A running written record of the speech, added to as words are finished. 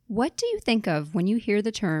What do you think of when you hear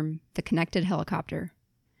the term the connected helicopter?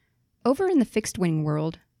 Over in the fixed-wing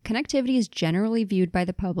world, connectivity is generally viewed by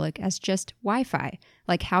the public as just Wi-Fi,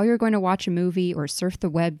 like how you're going to watch a movie or surf the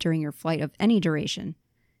web during your flight of any duration.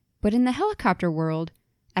 But in the helicopter world,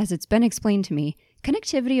 as it's been explained to me,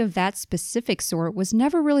 connectivity of that specific sort was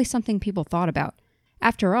never really something people thought about.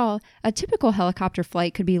 After all, a typical helicopter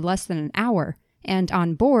flight could be less than an hour, and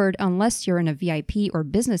on board, unless you're in a VIP or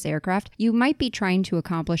business aircraft, you might be trying to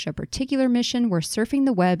accomplish a particular mission where surfing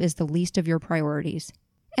the web is the least of your priorities.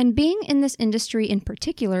 And being in this industry in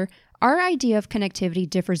particular, our idea of connectivity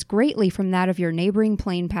differs greatly from that of your neighboring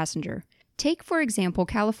plane passenger. Take, for example,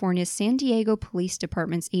 California's San Diego Police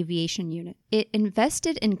Department's aviation unit. It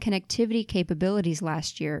invested in connectivity capabilities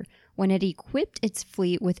last year when it equipped its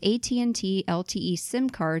fleet with AT&T LTE SIM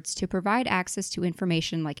cards to provide access to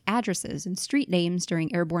information like addresses and street names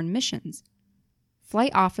during airborne missions.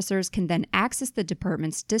 Flight officers can then access the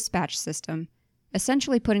department's dispatch system,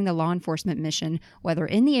 essentially putting the law enforcement mission, whether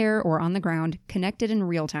in the air or on the ground, connected in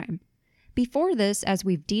real time. Before this, as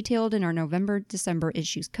we've detailed in our November-December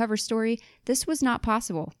issues cover story, this was not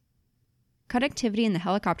possible. Connectivity in the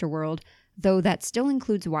helicopter world, though that still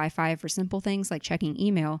includes Wi-Fi for simple things like checking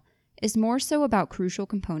email, is more so about crucial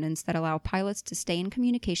components that allow pilots to stay in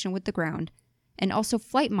communication with the ground, and also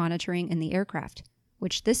flight monitoring in the aircraft,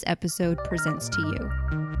 which this episode presents to you.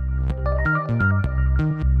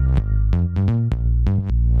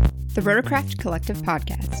 The Rotorcraft Collective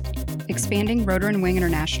Podcast, expanding Rotor and Wing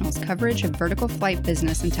International's coverage of vertical flight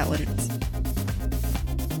business intelligence.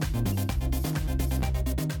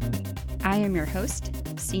 I am your host,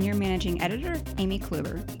 Senior Managing Editor, Amy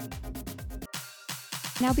Kluber.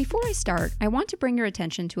 Now, before I start, I want to bring your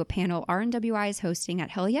attention to a panel RNWI is hosting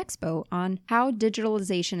at HeliExpo on how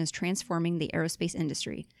digitalization is transforming the aerospace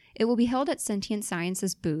industry. It will be held at Sentient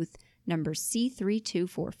Sciences booth number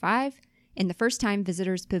C3245 in the First Time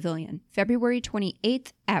Visitors Pavilion, February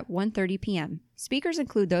 28th at 1:30 p.m. Speakers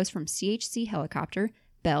include those from CHC Helicopter,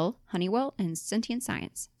 Bell, Honeywell, and Sentient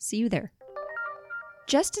Science. See you there.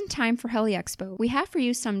 Just in time for HeliExpo, we have for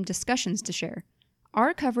you some discussions to share.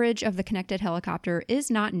 Our coverage of the connected helicopter is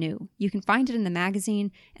not new. You can find it in the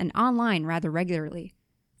magazine and online rather regularly.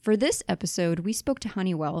 For this episode, we spoke to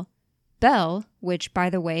Honeywell, Bell, which by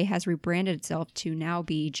the way has rebranded itself to now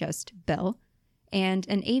be just Bell, and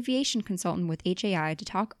an aviation consultant with HAI to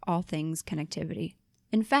talk all things connectivity.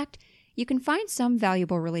 In fact, you can find some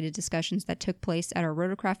valuable related discussions that took place at our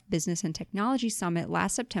Rotorcraft Business and Technology Summit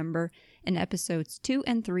last September in episodes 2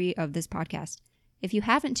 and 3 of this podcast. If you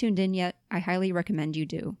haven't tuned in yet, I highly recommend you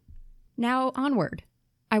do. Now, onward.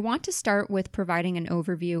 I want to start with providing an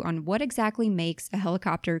overview on what exactly makes a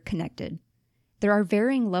helicopter connected. There are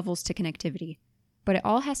varying levels to connectivity, but it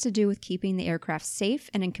all has to do with keeping the aircraft safe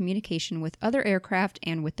and in communication with other aircraft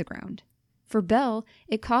and with the ground. For Bell,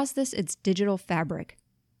 it calls this its digital fabric.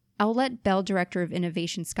 I'll let Bell Director of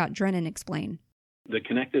Innovation Scott Drennan explain. The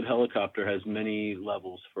connected helicopter has many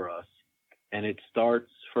levels for us, and it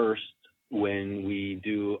starts first when we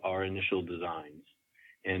do our initial designs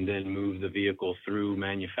and then move the vehicle through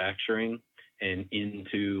manufacturing and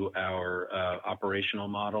into our operational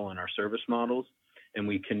model and our service models. And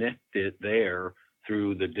we connect it there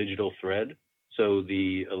through the digital thread. So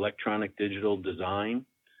the electronic digital design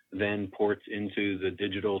then ports into the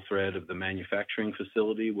digital thread of the manufacturing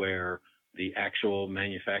facility where the actual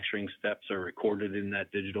manufacturing steps are recorded in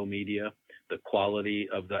that digital media. The quality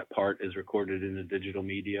of that part is recorded in the digital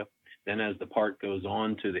media. Then as the part goes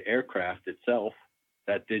on to the aircraft itself,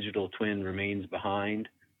 that digital twin remains behind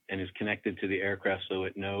and is connected to the aircraft so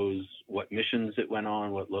it knows what missions it went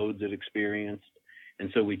on, what loads it experienced. And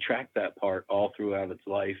so we track that part all throughout its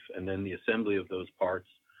life and then the assembly of those parts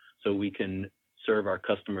so we can serve our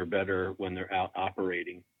customer better when they're out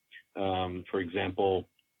operating. For example,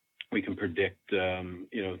 we can predict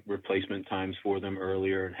replacement times for them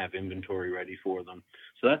earlier and have inventory ready for them.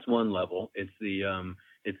 So that's one level. It's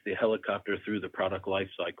the helicopter through the product life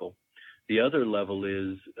cycle. The other level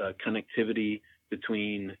is connectivity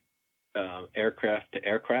between aircraft to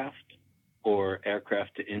aircraft or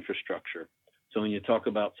aircraft to infrastructure. So when you talk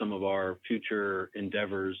about some of our future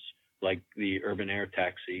endeavors like the urban air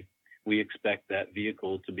taxi, we expect that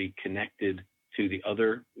vehicle to be connected to the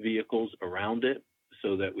other vehicles around it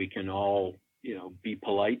so that we can all, be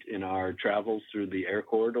polite in our travels through the air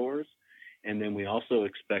corridors. And then we also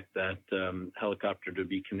expect that helicopter to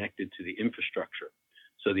be connected to the infrastructure.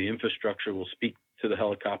 So the infrastructure will speak to the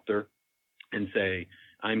helicopter and say,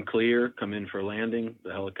 I'm clear, come in for landing.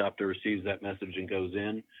 The helicopter receives that message and goes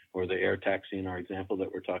in, or the air taxi in our example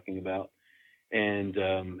that we're talking about. And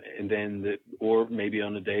then or maybe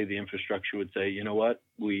on a day the infrastructure would say, you know what,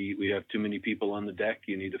 we have too many people on the deck,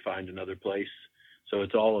 you need to find another place. So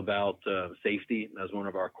it's all about safety as one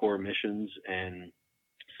of our core missions, and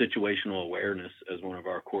situational awareness as one of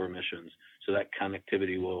our core missions. So that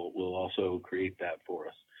connectivity will also create that for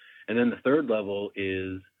us. And then the third level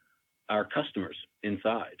is our customers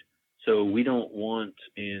inside. So we don't want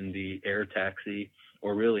in the air taxi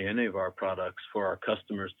or really any of our products for our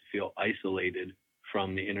customers to feel isolated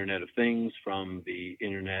from the Internet of Things, from the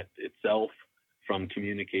Internet itself, from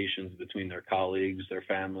communications between their colleagues, their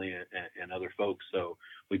family, and other folks. So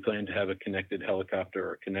we plan to have a connected helicopter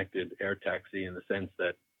or connected air taxi in the sense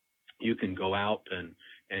that you can go out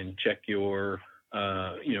and check your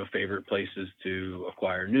favorite places to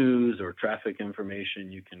acquire news or traffic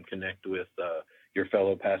information. You can connect with your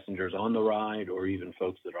fellow passengers on the ride, or even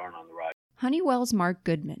folks that aren't on the ride. Honeywell's Mark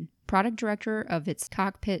Goodman, product director of its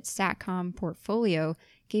cockpit SATCOM portfolio,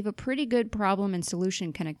 gave a pretty good problem and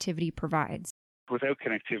solution connectivity provides. Without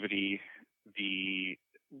connectivity, the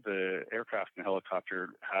aircraft and helicopter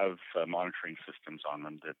have monitoring systems on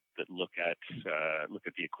them that look at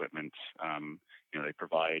the equipment. They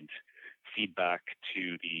provide feedback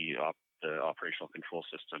to the operational control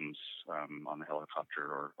systems on the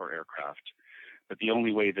helicopter or aircraft. But the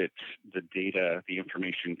only way that the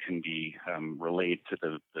information can be relayed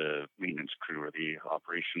to the maintenance crew or the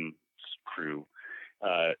operations crew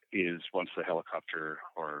is once the helicopter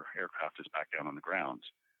or aircraft is back down on the ground.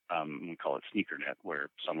 We call it sneaker net, where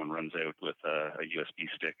someone runs out with a USB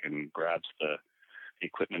stick and grabs the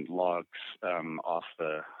equipment logs off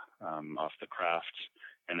the craft,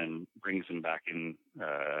 and then brings them back in,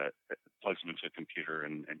 plugs them into a computer,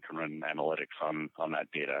 and can run analytics on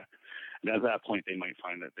that data. And at that point, they might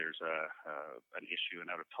find that there's an issue, an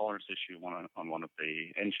out of tolerance issue on one of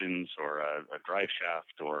the engines or a drive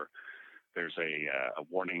shaft, or there's a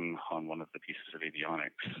warning on one of the pieces of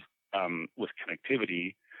avionics. With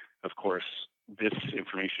connectivity, of course, this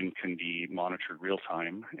information can be monitored real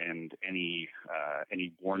time, and any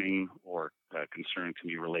warning or concern can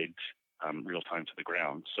be relayed real time to the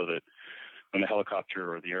ground, so that when the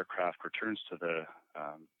helicopter or the aircraft returns to the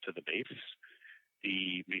base,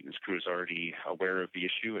 the maintenance crew is already aware of the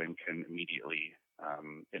issue and can immediately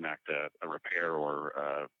enact a repair or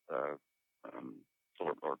a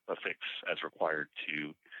fix as required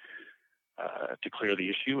to clear the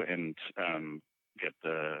issue and get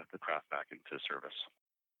the craft back into service.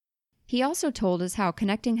 He also told us how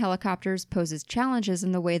connecting helicopters poses challenges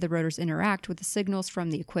in the way the rotors interact with the signals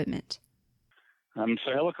from the equipment.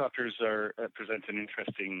 So helicopters present an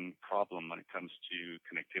interesting problem when it comes to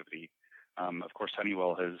connectivity. Of course,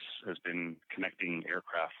 Honeywell has been connecting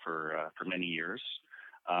aircraft for many years.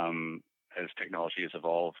 As technology has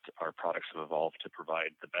evolved, our products have evolved to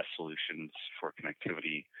provide the best solutions for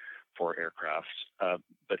connectivity for aircraft.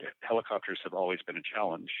 But helicopters have always been a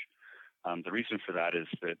challenge. The reason for that is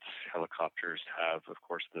that helicopters have, of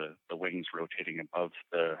course, the wings rotating above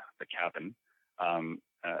the cabin,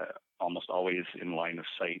 almost always in line of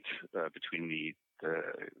sight between the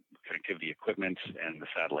connectivity equipment and the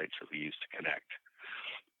satellites that we use to connect.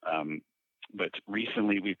 But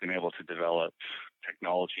recently, we've been able to develop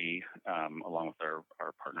technology along with our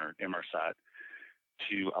partner Inmarsat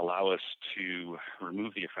to allow us to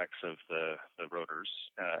remove the effects of the rotors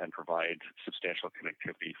and provide substantial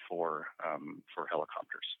connectivity for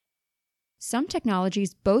helicopters. Some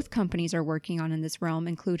technologies both companies are working on in this realm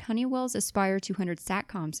include Honeywell's Aspire 200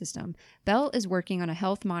 SATCOM system. Bell is working on a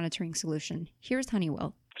health monitoring solution. Here's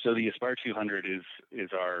Honeywell. So the Aspire 200 is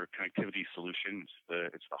our connectivity solution.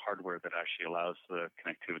 It's the hardware that actually allows the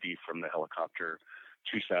connectivity from the helicopter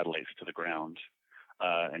to satellites to the ground.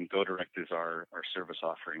 And GoDirect is our service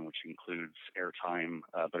offering, which includes airtime,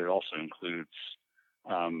 but it also includes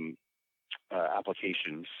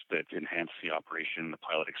applications that enhance the operation, the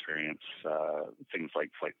pilot experience, things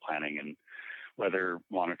like flight planning and weather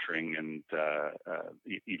monitoring, and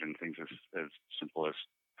even things as simple as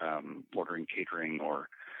ordering catering or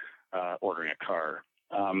ordering a car.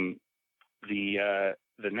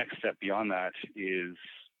 The next step beyond that is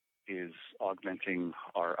augmenting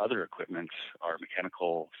our other equipment, our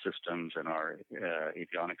mechanical systems and our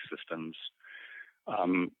avionics systems,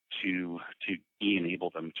 to enable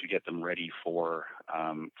them, to get them ready for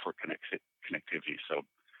connectivity. So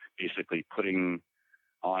basically putting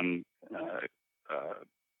on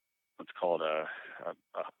let's call it a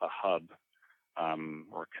hub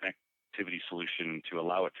or connectivity solution to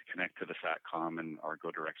allow it to connect to the SATCOM and our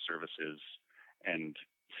GoDirect services, and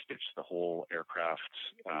stitch the whole aircraft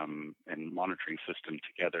and monitoring system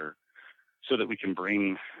together so that we can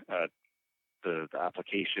bring the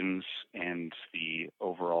applications and the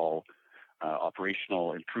overall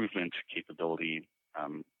operational improvement capability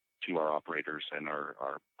to our operators and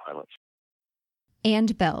our pilots.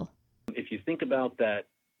 And Bell. If you think about that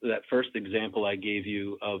first example I gave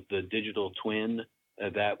you of the digital twin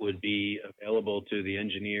that would be available to the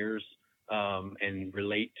engineers and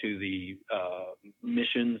relate to the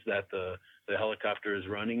missions that the helicopter is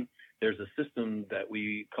running, there's a system that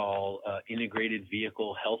we call Integrated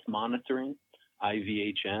Vehicle Health Monitoring,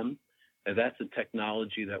 IVHM. That's a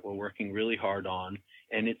technology that we're working really hard on,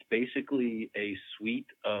 and it's basically a suite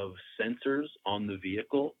of sensors on the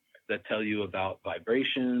vehicle that tell you about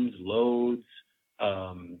vibrations, loads,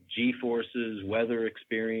 G-forces, weather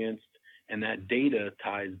experienced, and that data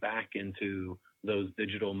ties back into those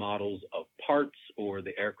digital models of parts or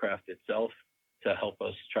the aircraft itself to help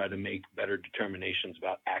us try to make better determinations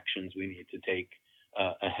about actions we need to take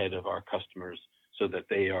ahead of our customers so that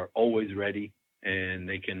they are always ready and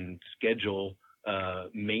they can schedule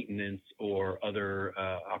maintenance or other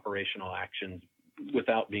operational actions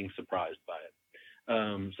without being surprised by it.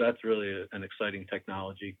 So that's really an exciting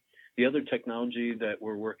technology. The other technology that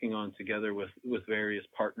we're working on together with various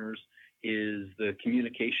partners is the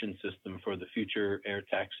communication system for the future air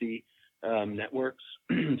taxi networks.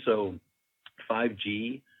 So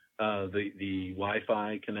 5G, the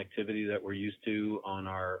Wi-Fi connectivity that we're used to on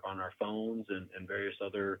our phones and various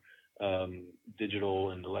other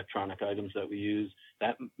digital and electronic items that we use,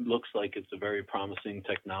 that looks like it's a very promising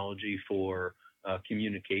technology for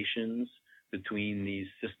communications between these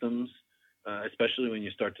systems, especially when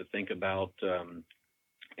you start to think about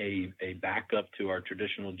a backup to our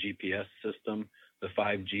traditional GPS system. The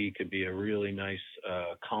 5G could be a really nice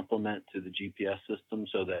complement to the GPS system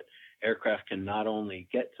so that aircraft can not only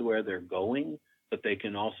get to where they're going, but they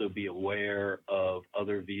can also be aware of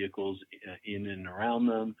other vehicles in and around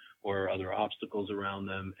them or other obstacles around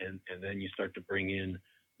them. And then you start to bring in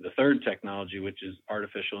the third technology, which is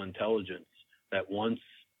artificial intelligence, that once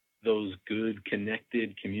those good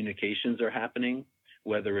connected communications are happening,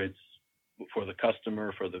 whether it's for the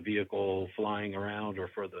customer, for the vehicle flying around, or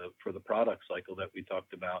for the product cycle that we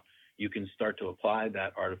talked about, you can start to apply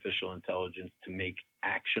that artificial intelligence to make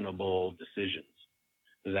actionable decisions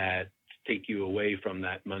that take you away from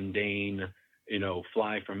that mundane,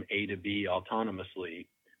 fly from A to B autonomously.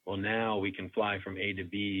 Well, now we can fly from A to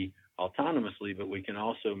B autonomously, but we can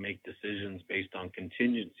also make decisions based on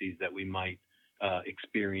contingencies that we might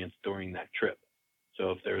experience during that trip.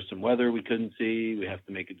 So if there's some weather we couldn't see, we have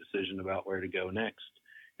to make a decision about where to go next.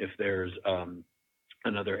 If there's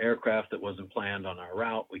another aircraft that wasn't planned on our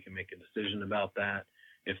route, we can make a decision about that.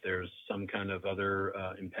 If there's some kind of other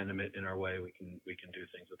impediment in our way, we can do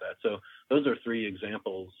things with that. So those are three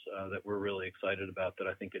examples that we're really excited about that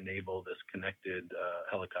I think enable this connected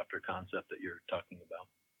helicopter concept that you're talking about.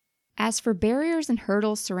 As for barriers and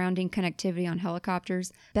hurdles surrounding connectivity on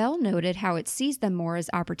helicopters, Bell noted how it sees them more as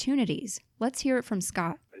opportunities. Let's hear it from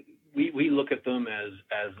Scott. We look at them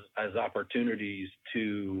as opportunities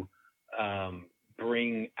to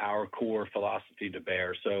bring our core philosophy to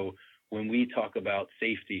bear. So when we talk about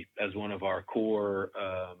safety as one of our core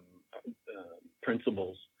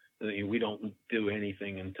principles, we don't do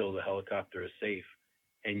anything until the helicopter is safe.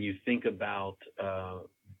 And you think about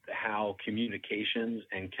how communications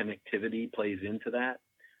and connectivity plays into that,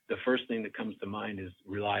 the first thing that comes to mind is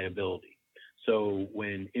reliability. So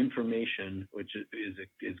when information, which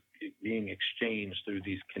is being exchanged through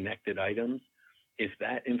these connected items, if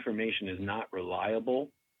that information is not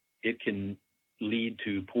reliable, it can lead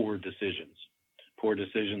to poor decisions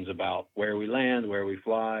about where we land, where we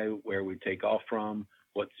fly, where we take off from,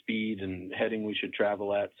 what speed and heading we should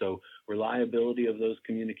travel at. So reliability of those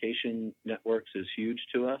communication networks is huge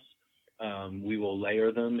to us. We will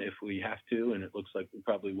layer them if we have to, and it looks like we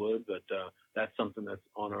probably would, but that's something that's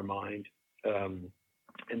on our mind. And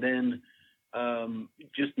then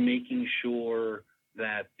just making sure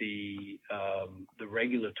that the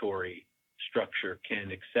regulatory structure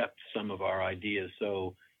can accept some of our ideas.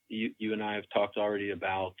 So you and I have talked already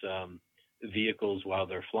about vehicles while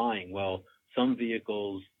they're flying. Well, some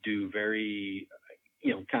vehicles do very,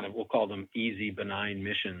 we'll call them easy, benign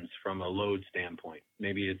missions from a load standpoint.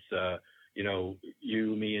 Maybe it's,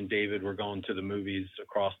 you, me, and David, we're going to the movies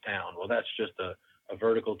across town. Well, that's just a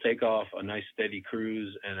vertical takeoff, a nice steady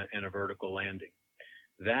cruise, and a vertical landing.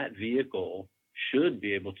 That vehicle should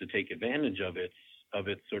be able to take advantage of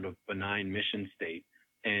its sort of benign mission state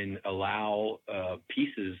and allow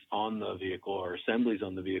pieces on the vehicle or assemblies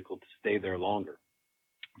on the vehicle to stay there longer,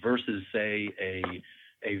 versus say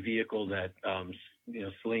a vehicle that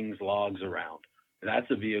slings logs around. That's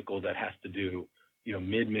a vehicle that has to do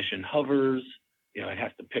mid-mission hovers. It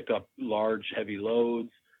has to pick up large, heavy loads.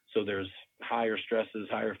 So there's higher stresses,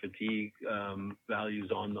 higher fatigue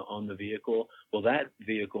values on the vehicle. Well, that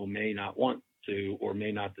vehicle may not want to or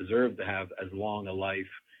may not deserve to have as long a life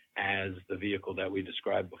as the vehicle that we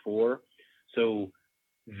described before. So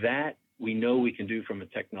that we know we can do from a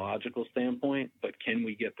technological standpoint, but can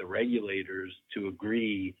we get the regulators to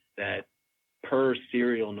agree that per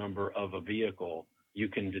serial number of a vehicle, you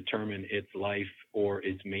can determine its life or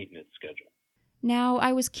its maintenance schedule? Now,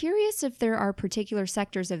 I was curious if there are particular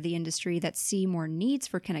sectors of the industry that see more needs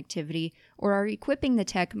for connectivity or are equipping the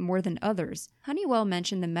tech more than others. Honeywell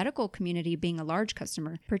mentioned the medical community being a large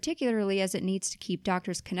customer, particularly as it needs to keep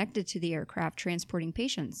doctors connected to the aircraft transporting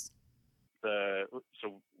patients.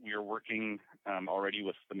 So we are working already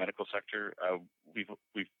with the medical sector. We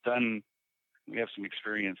have some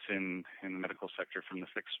experience in the medical sector from the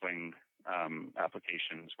fixed wing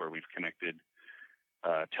applications where we've connected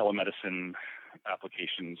telemedicine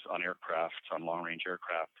applications on aircraft, on long-range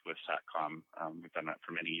aircraft with SATCOM. We've done that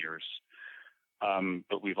for many years.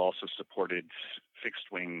 But we've also supported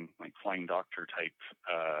fixed-wing, like flying doctor type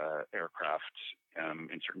aircraft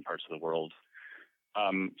in certain parts of the world.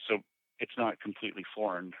 So it's not completely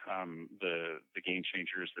foreign. The game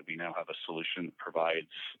changer is that we now have a solution that provides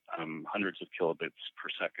hundreds of kilobits per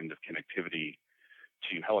second of connectivity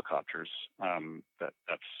to helicopters.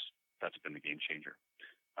 That's been the game changer.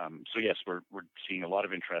 So yes, we're seeing a lot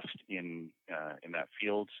of interest in that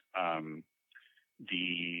field.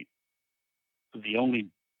 The only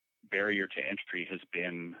barrier to entry has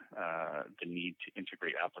been the need to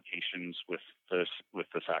integrate applications with the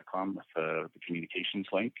SATCOM, with the communications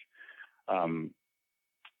link.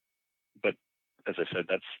 But as I said,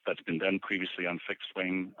 that's been done previously on fixed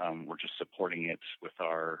wing. We're just supporting it with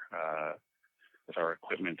our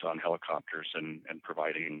equipment on helicopters and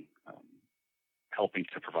providing. Helping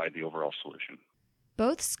to provide the overall solution.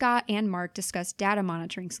 Both Scott and Mark discussed data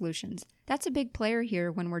monitoring solutions. That's a big player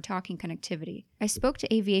here when we're talking connectivity. I spoke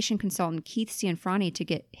to aviation consultant Keith Cianfrani to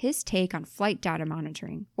get his take on flight data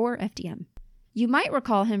monitoring, or FDM. You might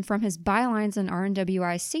recall him from his bylines on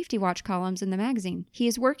RNWI's Safety Watch columns in the magazine. He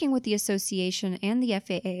is working with the association and the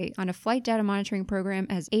FAA on a flight data monitoring program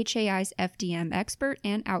as HAI's FDM expert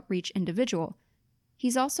and outreach individual.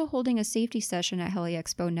 He's also holding a safety session at Heli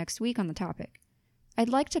Expo next week on the topic. I'd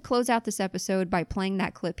like to close out this episode by playing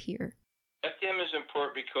that clip here. FDM is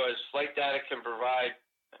important because flight data can provide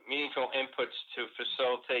meaningful inputs to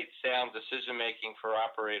facilitate sound decision-making for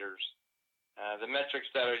operators. The metrics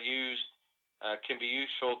that are used can be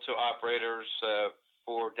useful to operators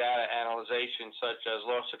for data analyzation, such as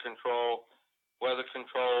loss of control, weather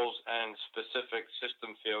controls, and specific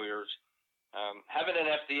system failures. Having an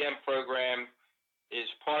FDM program is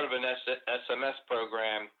part of an SMS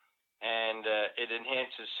program, and it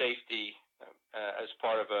enhances safety as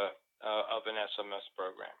part of an SMS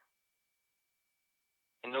program.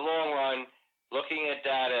 In the long run, looking at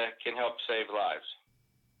data can help save lives.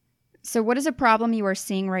 So what is a problem you are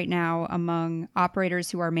seeing right now among operators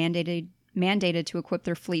who are mandated to equip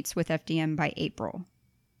their fleets with FDM by April?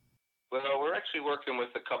 Well, we're actually working with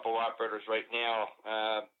a couple operators right now.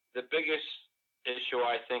 The biggest issue,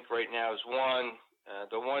 I think, right now is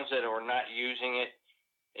the ones that are not using it,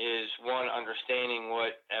 is one, understanding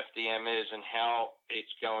what FDM is and how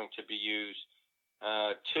it's going to be used.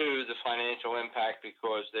 Two, the financial impact,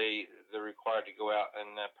 because they're required to go out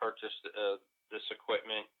and purchase this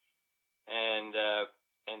equipment. And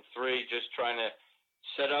three, just trying to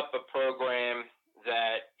set up a program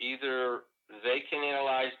that either they can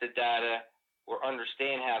analyze the data or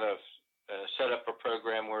understand how to set up a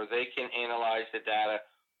program where they can analyze the data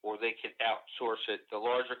or they can outsource it. The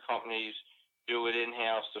larger companies do it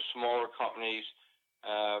in-house. The smaller companies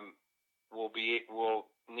will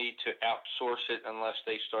need to outsource it unless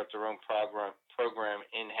they start their own program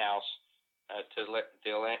in-house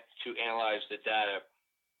to analyze the data.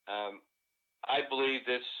 I believe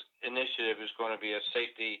this initiative is going to be a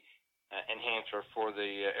safety enhancer for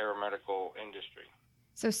the aeromedical industry.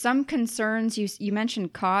 So some concerns, you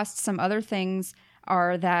mentioned costs. Some other things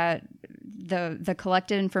are that the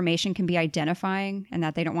collected information can be identifying and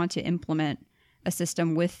that they don't want to implement a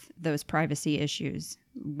system with those privacy issues.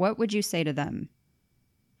 What would you say to them?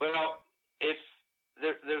 Well, if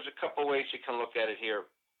there's a couple ways you can look at it here.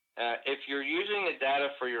 If you're using the data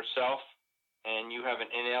for yourself and you have an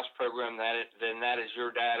in-house program, then that is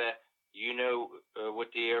your data. You know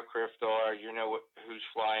what the aircraft are. You know who's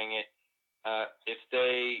flying it. If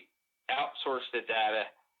they outsource the data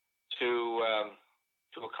to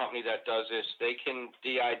a company that does this, they can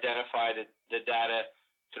de-identify the data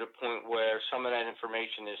to the point where some of that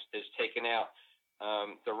information is taken out.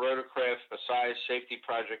 The rotorcraft, a size safety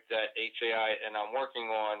project that HAI and I'm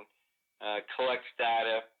working on, collects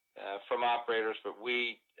data from operators, but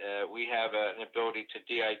we have an ability to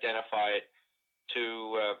de-identify it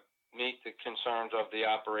to meet the concerns of the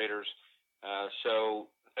operators. So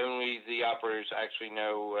only the operators actually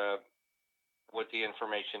know what the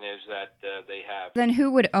information is that they have. Then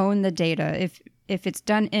who would own the data? If it's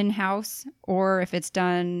done in-house or if it's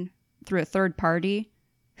done through a third party,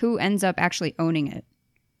 who ends up actually owning it?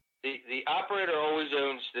 The operator always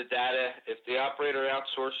owns the data. If the operator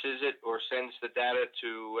outsources it or sends the data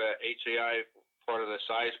to HAI, part of the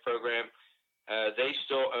SIZE program, they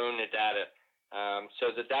still own the data. So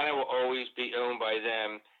the data will always be owned by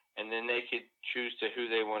them, and then they could choose to who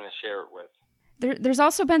they want to share it with. There's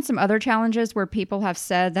also been some other challenges where people have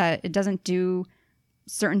said that it doesn't do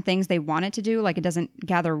certain things they want it to do, like it doesn't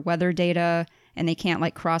gather weather data, and they can't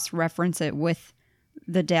like cross-reference it with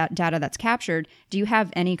the data that's captured. Do you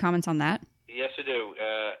have any comments on that? Yes, I do.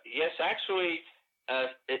 Yes, actually,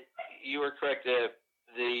 you were correct.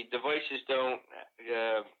 The devices don't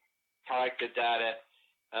collect the data.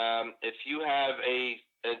 If you have a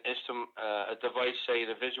device, say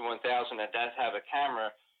the Vision 1000, that does have a camera,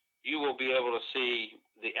 you will be able to see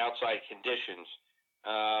the outside conditions.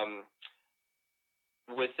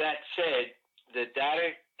 With that said, the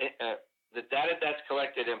data that's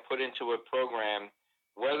collected and put into a program,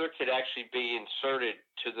 weather could actually be inserted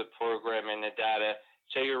to the program in the data.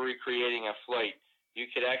 Say you're recreating a flight, you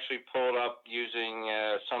could actually pull it up using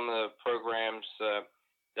some of the programs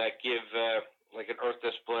that give like an Earth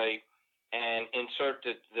display and insert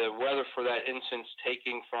the weather for that instance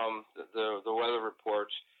taking from the weather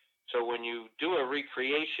reports. So when you do a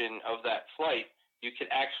recreation of that flight, you can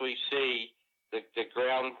actually see the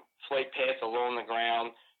ground flight path along the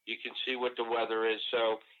ground. You can see what the weather is.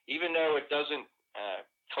 So even though it doesn't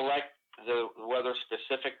collect the weather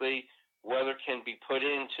specifically, weather can be put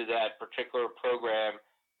into that particular program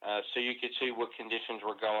so you could see what conditions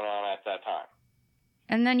were going on at that time.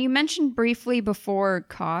 And then you mentioned briefly before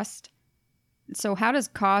cost. So how does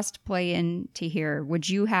cost play into here? Would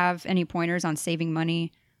you have any pointers on saving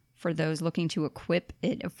money for those looking to equip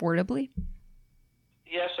it affordably?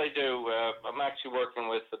 Yes, I do. I'm actually working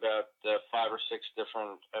with about 5 or 6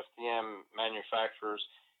 different FDM manufacturers.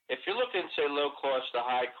 If you're looking, say, low cost to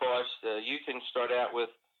high cost, you can start out with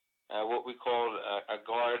what we call a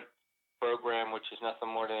GUARD program, which is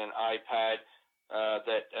nothing more than an iPad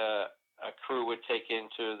that a crew would take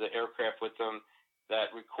into the aircraft with them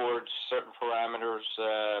that records certain parameters,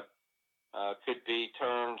 could be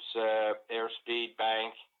turns, airspeed,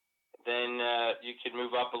 bank. Then you could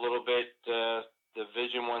move up a little bit. The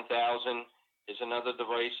Vision 1000 is another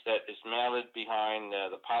device that is mounted behind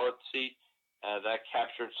the pilot seat that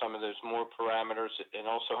captured some of those more parameters. It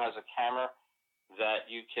also has a camera that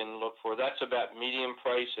you can look for. That's about medium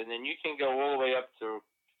price, and then you can go all the way up to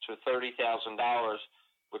 $30,000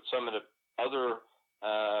 with some of the other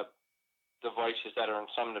devices that are in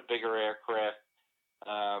some of the bigger aircraft,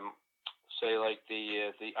 say like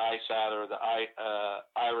the ISAT or the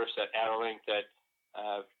Iris at Aerolink that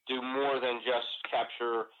do more than just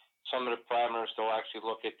capture some of the parameters. They'll actually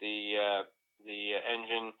look at the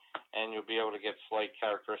engine, and you'll be able to get flight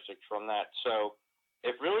characteristics from that. So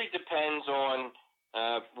it really depends on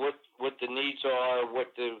what the needs are,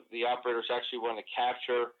 what the operators actually want to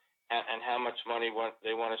capture, and how much money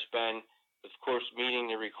they want to spend. Of course, meeting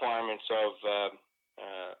the requirements of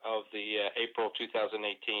the April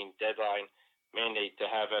 2018 deadline mandate to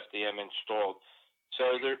have FDM installed.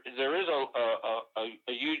 So there is a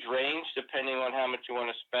huge range depending on how much you want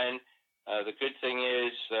to spend. The good thing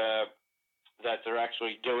is that they're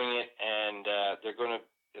actually doing it, and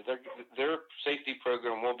their safety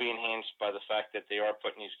program will be enhanced by the fact that they are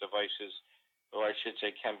putting these devices, or I should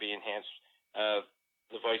say can be enhanced,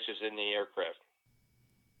 devices in the aircraft.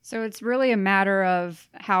 So it's really a matter of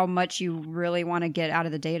how much you really want to get out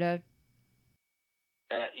of the data?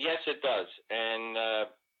 Yes, it does. And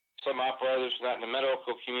some operators, not in the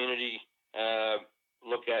medical community,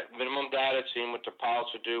 look at minimum data, seeing what their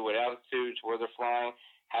pilots will do, what altitudes, where they're flying,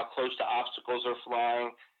 how close to obstacles they're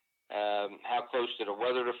flying, how close to the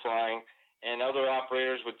weather they're flying. And other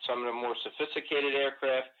operators with some of the more sophisticated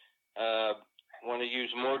aircraft want to use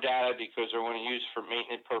more data because they want to use for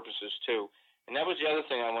maintenance purposes too. And that was the other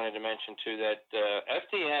thing I wanted to mention too, that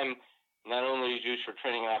FDM not only is used for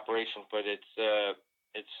training and operations, but it's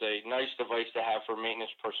a nice device to have for maintenance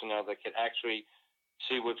personnel that can actually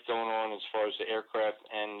see what's going on as far as the aircraft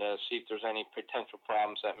and see if there's any potential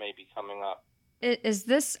problems that may be coming up. Is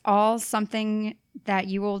this all something that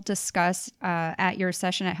you will discuss at your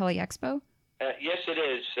session at Heli Expo? Yes, it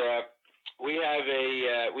is. we have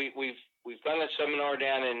we've done a seminar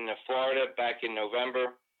down in Florida back in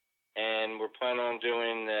November, and we're planning on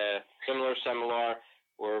doing a similar seminar.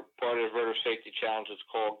 We're part of the Rotor Safety Challenge. It's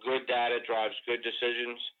called Good Data Drives Good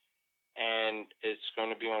Decisions, and it's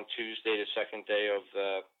going to be on Tuesday, the second day of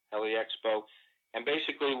the Heli Expo. And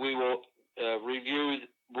basically, we will review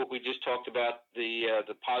what we just talked about,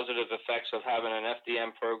 the positive effects of having an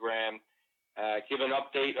FDM program, give an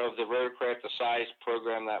update of the Rotorcraft Size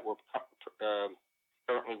program that we're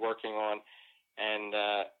currently working on,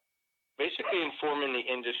 and basically informing the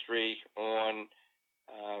industry on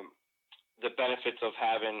the benefits of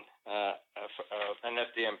having an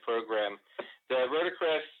FDM program. The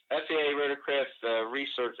FAA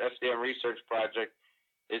Rotorcraft FDM research project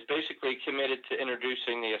is basically committed to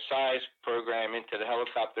introducing the Size program into the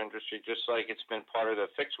helicopter industry, just like it's been part of the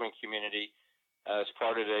fixed wing community as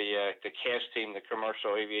part of the CAS team, the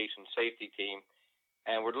Commercial Aviation Safety Team.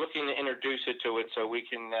 And we're looking to introduce it to it so we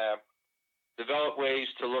can develop ways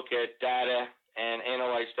to look at data and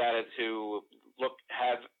analyze data to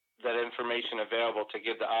have that information available to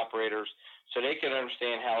give the operators so they can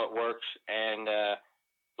understand how it works and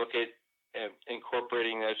look at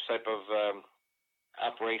incorporating those type of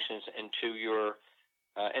operations into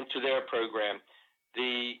their program.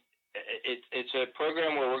 It's a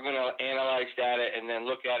program where we're going to analyze data and then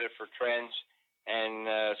look at it for trends and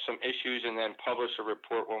some issues, and then publish a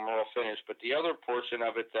report when we're all finished. But the other portion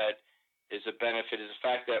of it that is a benefit is the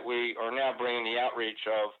fact that we are now bringing the outreach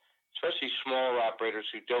of especially smaller operators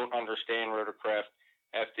who don't understand rotorcraft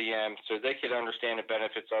FDM, so they could understand the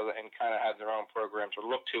benefits of it and kind of have their own programs or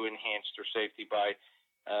look to enhance their safety by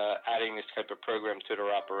adding this type of program to their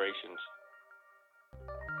operations.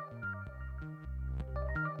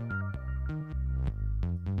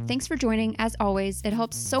 Thanks for joining. As always, it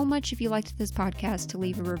helps so much if you liked this podcast to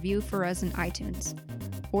leave a review for us in iTunes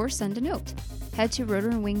or send a note. Head to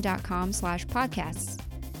rotorandwing.com/podcasts.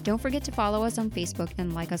 Don't forget to follow us on Facebook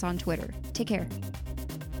and like us on Twitter. Take care.